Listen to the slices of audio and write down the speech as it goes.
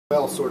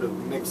Well, sort of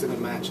mixing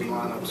and matching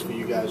lineups for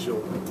you guys,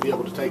 you'll be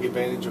able to take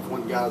advantage of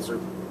when guys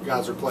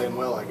are playing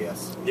well, I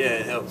guess. Yeah,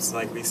 it helps.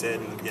 Like we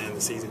said in the beginning of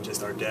the season,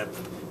 just our depth.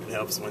 It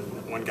helps when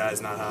one guy's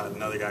not hot,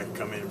 another guy can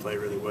come in and play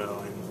really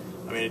well.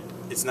 And I mean,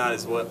 it's not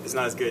as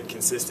good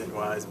consistent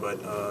wise, but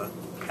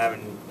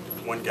having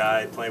one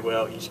guy play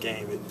well each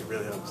game, it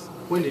really helps.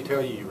 When did he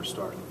tell you were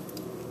starting?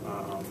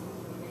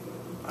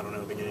 I don't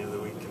know, beginning of the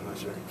week. I'm not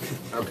sure.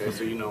 Okay,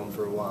 so you know him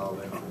for a while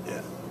then.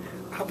 Yeah.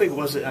 How big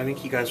was it? I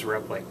think you guys were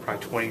up like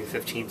probably 20 to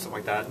 15, something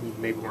like that. And you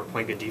maybe weren't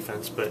playing good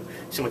defense, but it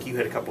seemed like you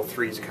had a couple of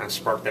threes that kind of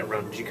sparked that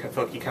run. Did you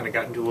feel like you kind of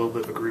got into a little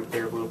bit of a group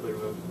there, a little bit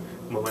of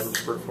a momentum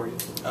spurt for you?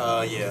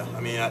 Yeah.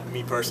 I mean,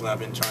 me personally, I've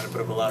been trying to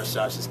put up a lot of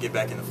shots, just get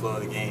back in the flow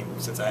of the game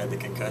since I had the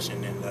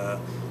concussion. And I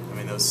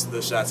mean,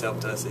 those shots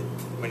helped us.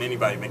 When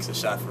anybody makes a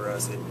shot for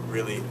us, it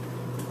really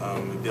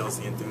it builds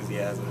the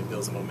enthusiasm, it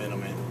builds the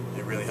momentum, and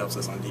it really helps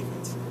us on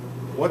defense.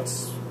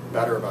 What's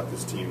better about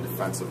this team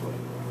defensively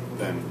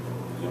than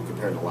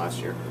compared to last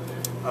year?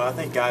 I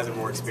think guys are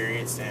more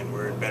experienced and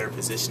we're in better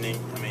positioning.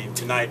 I mean,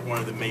 tonight one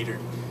of the major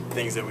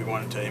things that we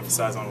wanted to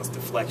emphasize on was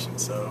deflection.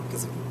 So,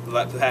 because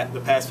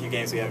the past few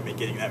games we haven't been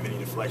getting that many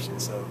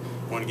deflections, so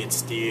we want to get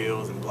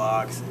steals and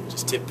blocks and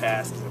just tip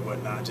passes and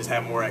whatnot, just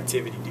have more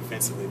activity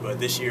defensively. But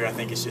this year I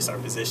think it's just our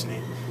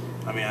positioning.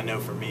 I mean, I know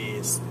for me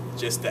it's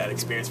just that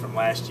experience from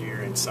last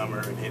year in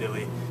summer in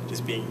Italy,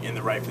 just being in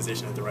the right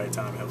position at the right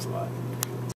time helps a lot.